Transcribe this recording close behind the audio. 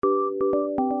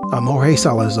I'm Jorge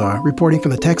Salazar, reporting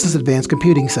from the Texas Advanced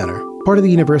Computing Center, part of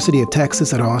the University of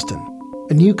Texas at Austin.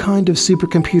 A new kind of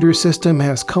supercomputer system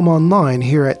has come online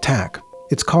here at TAC.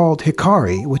 It's called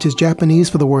Hikari, which is Japanese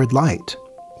for the word light.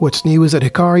 What's new is that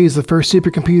Hikari is the first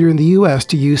supercomputer in the U.S.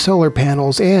 to use solar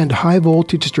panels and high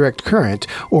voltage direct current,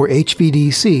 or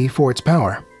HVDC, for its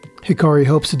power. Hikari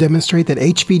hopes to demonstrate that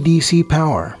HVDC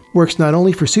power works not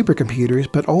only for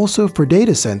supercomputers, but also for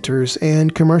data centers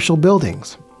and commercial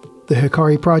buildings. The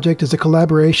Hikari project is a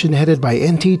collaboration headed by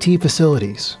NTT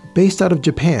Facilities, based out of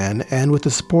Japan and with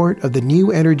the support of the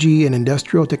New Energy and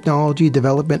Industrial Technology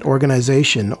Development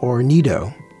Organization, or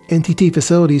NEDO. NTT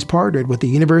Facilities partnered with the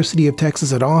University of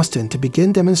Texas at Austin to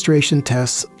begin demonstration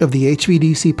tests of the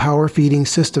HVDC power feeding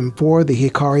system for the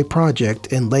Hikari project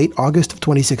in late August of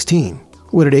 2016.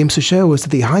 What it aims to show is that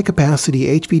the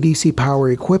high-capacity HVDC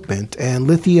power equipment and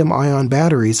lithium-ion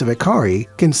batteries of Hikari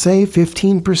can save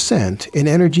 15% in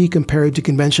energy compared to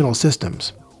conventional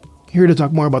systems. Here to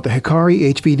talk more about the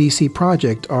Hikari HVDC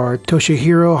project are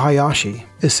Toshihiro Hayashi,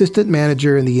 Assistant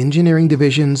Manager in the Engineering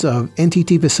Divisions of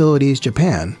NTT Facilities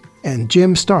Japan, and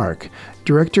Jim Stark,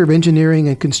 Director of Engineering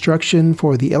and Construction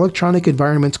for the Electronic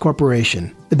Environments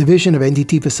Corporation, a division of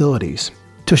NTT Facilities.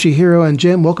 Toshihiro and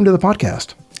Jim, welcome to the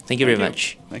podcast. Thank you very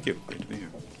much. Thank you. Great to be here.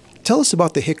 Tell us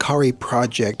about the Hikari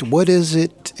project. What is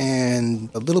it, and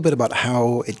a little bit about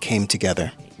how it came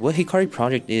together? What Hikari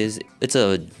project is, it's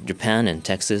a Japan and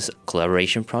Texas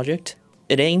collaboration project.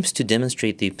 It aims to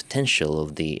demonstrate the potential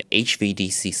of the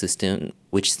HVDC system,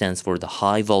 which stands for the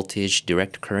High Voltage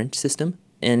Direct Current System.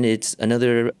 And its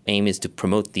another aim is to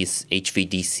promote this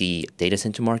HVDC data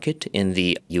center market in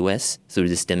the US through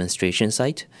this demonstration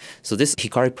site. So this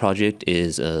Hikari project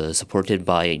is supported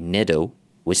by NEDO,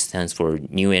 which stands for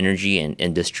New Energy and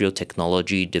Industrial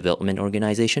Technology Development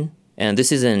Organization. And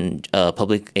this is a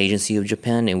public agency of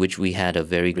Japan in which we had a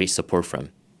very great support from.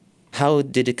 How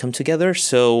did it come together?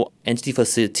 So NTT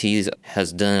Facilities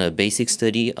has done a basic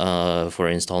study for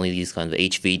installing these kind of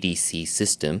HVDC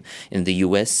system in the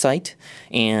US site,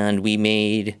 and we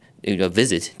made a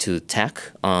visit to TAC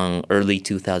on early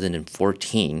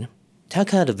 2014. TAC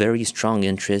had a very strong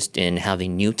interest in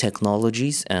having new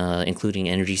technologies, including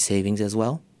energy savings as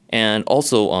well. And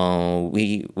also,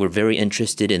 we were very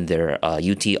interested in their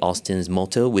UT Austin's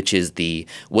motto, which is the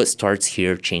 "What starts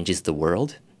here changes the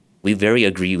world." We very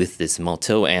agree with this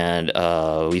motto, and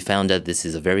we found that this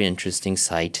is a very interesting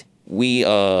site. We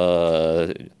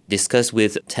discussed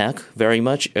with TAC very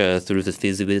much through the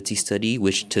feasibility study,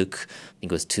 which took, I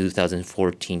think it was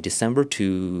 2014 December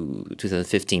to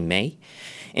 2015 May.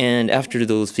 And after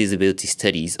those feasibility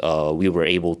studies, we were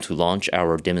able to launch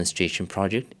our demonstration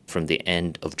project from the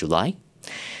end of July.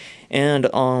 And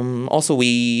also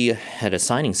we had a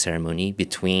signing ceremony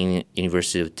between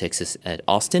University of Texas at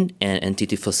Austin and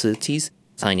NTT Facilities,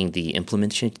 signing the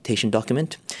implementation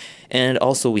document. And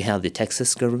also we have the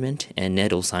Texas government and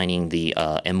NEDO signing the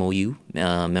MOU,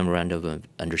 Memorandum of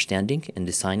Understanding, in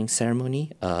the signing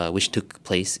ceremony, which took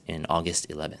place in August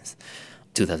 11th,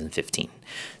 2015.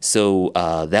 So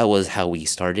that was how we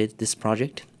started this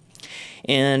project.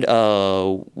 And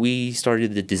we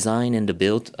started the design and the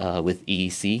build with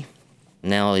EEC.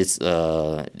 Now it's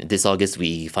this August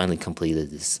we finally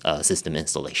completed this system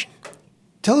installation.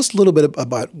 Tell us a little bit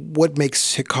about what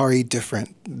makes Hikari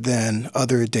different than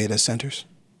other data centers.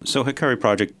 So Hikari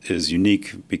project is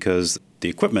unique because the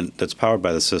equipment that's powered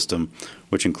by the system,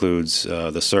 which includes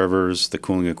the servers, the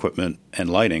cooling equipment, and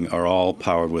lighting, are all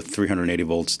powered with 380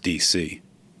 volts DC.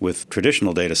 With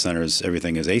traditional data centers,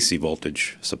 everything is AC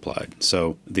voltage supplied.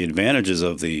 So the advantages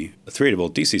of the 380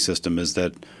 volt DC system is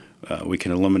that we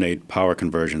can eliminate power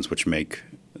conversions, which make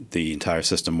the entire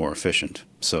system more efficient,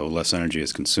 so less energy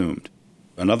is consumed.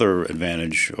 Another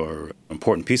advantage or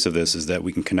important piece of this is that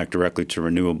we can connect directly to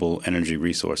renewable energy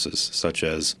resources, such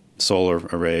as solar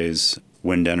arrays,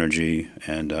 wind energy,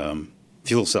 and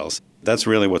fuel cells. That's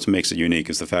really what makes it unique,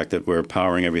 is the fact that we're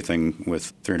powering everything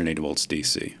with 380 volts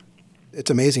DC. It's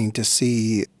amazing to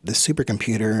see the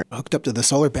supercomputer hooked up to the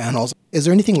solar panels. Is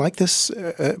there anything like this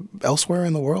elsewhere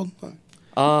in the world?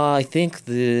 I think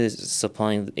the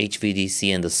supplying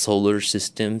HVDC and the solar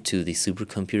system to the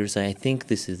supercomputers, I think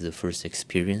this is the first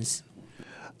experience.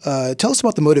 Tell us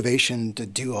about the motivation to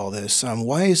do all this.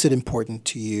 Why is it important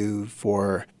to you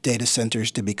for data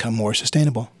centers to become more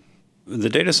sustainable? The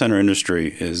data center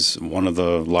industry is one of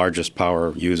the largest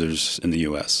power users in the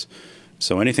U.S.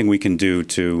 So anything we can do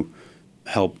to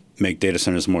help make data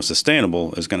centers more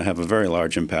sustainable is going to have a very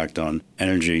large impact on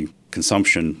energy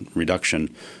consumption reduction,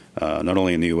 not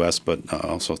only in the U.S. but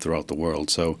also throughout the world.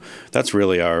 So that's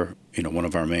really our, one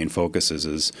of our main focuses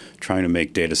is trying to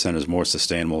make data centers more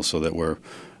sustainable so that we're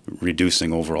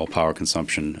reducing overall power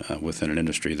consumption within an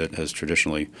industry that has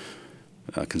traditionally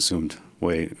consumed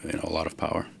a lot of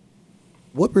power.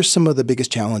 What were some of the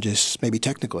biggest challenges, maybe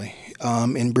technically,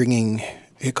 in bringing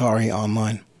Hikari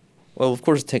online? Well, of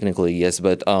course, technically, yes,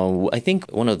 but I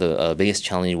think one of the biggest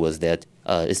challenges was that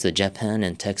it's the Japan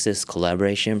and Texas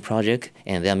collaboration project,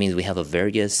 and that means we have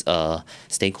various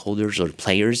stakeholders or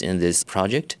players in this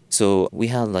project. So we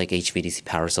have like HVDC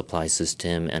power supply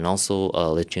system and also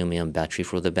a lithium-ion battery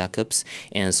for the backups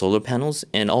and solar panels,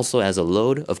 and also as a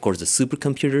load, of course, the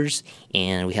supercomputers,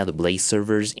 and we have the blade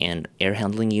servers and air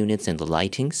handling units and the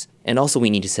lightings. And also we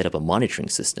need to set up a monitoring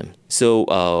system.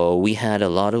 So we had a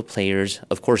lot of players,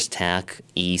 of course, TAC,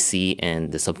 EEC,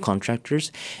 and the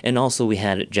subcontractors. And also we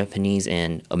had Japanese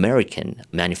and American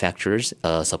manufacturers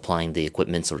supplying the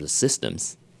equipment or the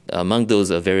systems. Among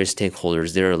those various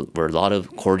stakeholders, there were a lot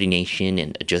of coordination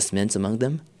and adjustments among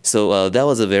them. So that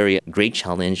was a very great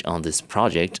challenge on this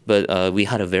project, but we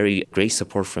had a very great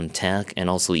support from TAC and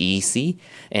also EEC,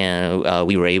 and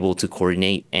we were able to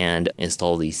coordinate and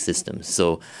install these systems.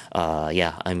 So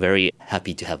I'm very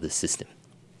happy to have this system.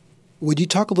 Would you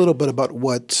talk a little bit about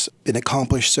what's been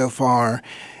accomplished so far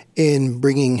in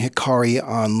bringing Hikari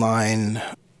online?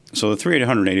 So the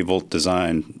 3880-volt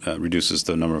design reduces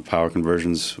the number of power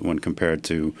conversions when compared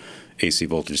to AC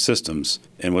voltage systems.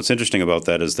 And what's interesting about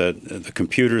that is that the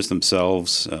computers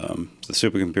themselves, the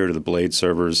supercomputer, the blade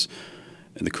servers,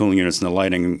 and the cooling units and the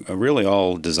lighting are really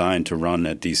all designed to run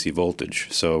at DC voltage.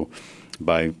 So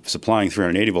by supplying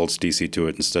 380 volts DC to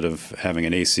it instead of having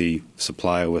an AC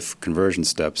supply with conversion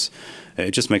steps,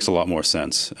 it just makes a lot more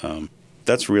sense.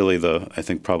 That's really I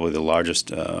think probably the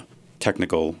largest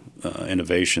technical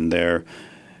innovation there.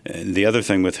 And the other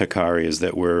thing with Hikari is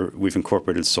that we've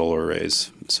incorporated solar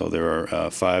arrays. So there are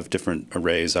 5 different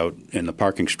arrays out in the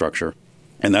parking structure,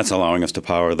 and that's allowing us to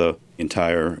power the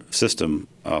entire system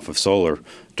off of solar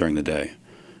during the day.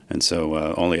 And so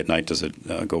only at night does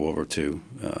it go over to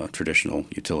traditional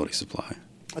utility supply.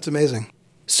 That's amazing.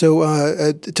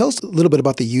 So tell us a little bit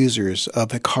about the users of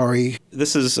Hikari.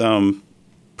 This is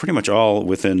pretty much all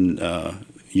within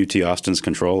UT Austin's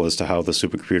control as to how the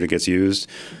supercomputer gets used.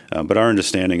 But our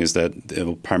understanding is that it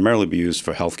will primarily be used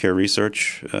for healthcare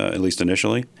research, at least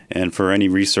initially, and for any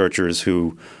researchers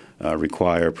who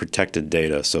require protected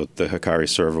data. So the Hikari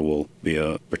server will be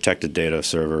a protected data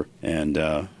server. And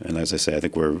as I say, I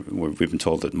think we've been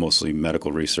told that mostly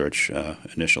medical research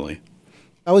initially.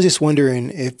 I was just wondering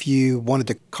if you wanted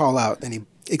to call out any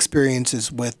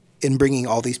experiences in bringing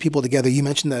all these people together. You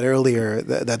mentioned that earlier,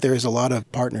 that there's a lot of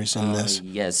partners in this.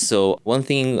 Yes. So one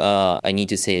thing I need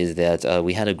to say is that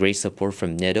we had a great support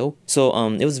from NEDO. So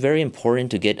it was very important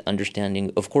to get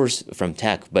understanding, of course, from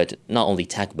TAC, but not only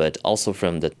TAC, but also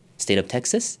from the state of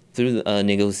Texas. Through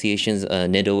negotiations,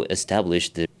 NEDO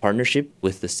established the partnership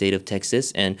with the state of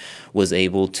Texas and was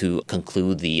able to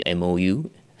conclude the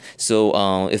MOU.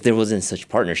 So if there wasn't such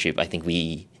partnership, I think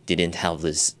we didn't have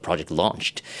this project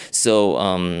launched. So,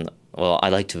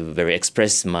 I'd like to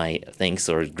express my thanks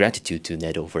or gratitude to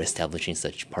NEDO for establishing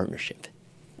such partnership.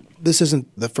 This isn't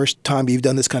the first time you've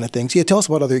done this kind of thing. So tell us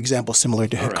about other examples similar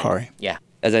to Hikari. Right. Yeah.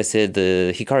 As I said,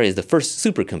 the Hikari is the first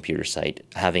supercomputer site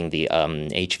having the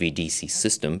HVDC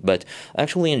system. But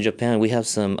actually in Japan, we have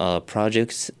some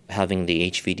projects having the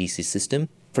HVDC system.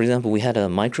 For example, we had a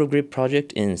microgrid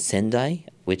project in Sendai,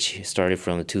 which started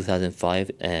from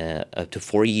 2005 up to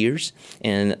 4 years.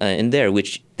 And in there,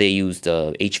 which they used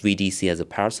HVDC as a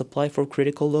power supply for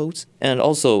critical loads. And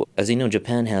also, as you know,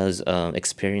 Japan has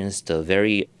experienced a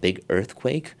very big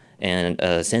earthquake. And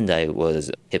Sendai was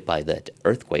hit by that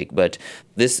earthquake. But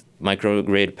this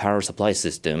microgrid power supply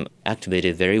system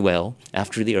activated very well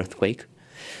after the earthquake.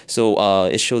 So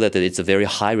it showed that it's a very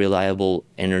high reliable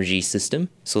energy system.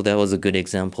 So that was a good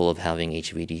example of having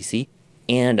HVDC.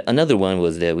 And another one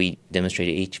was that we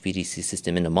demonstrated HVDC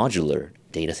system in a modular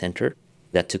data center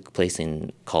that took place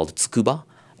called Tsukuba.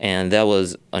 And that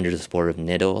was under the support of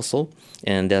NEDO also.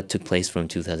 And that took place from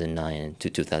 2009 to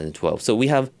 2012. So we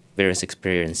have various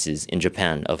experiences in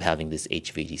Japan of having this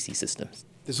HVDC systems.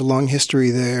 There's a long history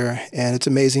there, and it's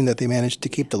amazing that they managed to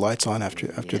keep the lights on after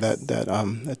Yes.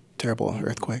 that terrible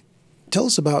earthquake. Tell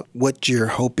us about what you're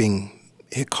hoping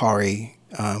Hikari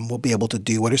will be able to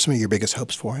do. What are some of your biggest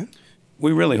hopes for it?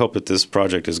 We really hope that this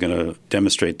project is going to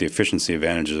demonstrate the efficiency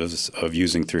advantages of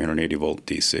using 380-volt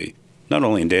DC, not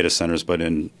only in data centers, but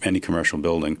in any commercial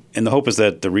building. And the hope is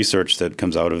that the research that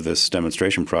comes out of this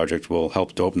demonstration project will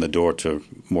help to open the door to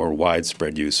more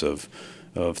widespread use of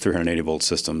 380-volt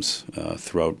systems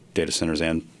throughout data centers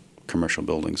and commercial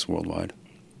buildings worldwide.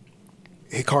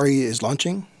 Hikari is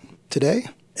launching today,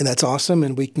 and that's awesome,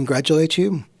 and we congratulate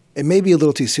you. It may be a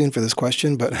little too soon for this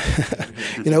question, but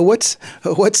what's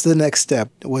the next step?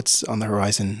 What's on the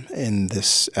horizon in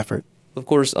this effort? Of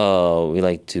course, we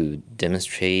like to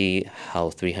demonstrate how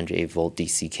 308 volt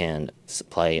DC can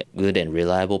supply good and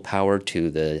reliable power to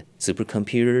the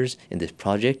supercomputers in this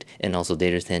project, and also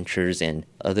data centers and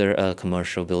other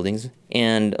commercial buildings.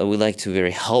 And we like to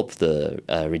very help the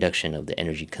reduction of the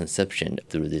energy consumption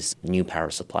through this new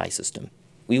power supply system.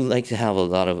 We would like to have a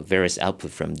lot of various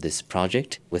output from this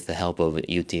project with the help of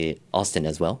UT Austin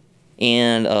as well.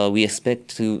 And we expect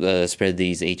to spread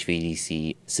these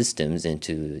HVDC systems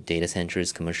into data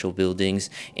centers, commercial buildings,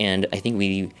 and I think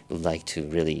we would like to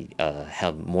really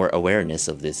have more awareness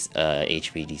of this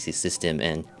HVDC system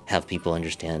and have people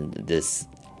understand this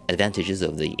advantages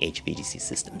of the HVDC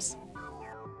systems.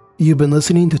 You've been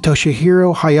listening to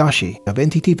Toshihiro Hayashi of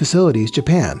NTT Facilities,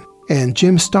 Japan, and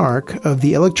Jim Stark of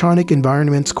the Electronic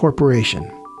Environments Corporation.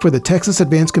 For the Texas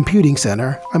Advanced Computing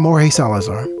Center, I'm Jorge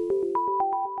Salazar.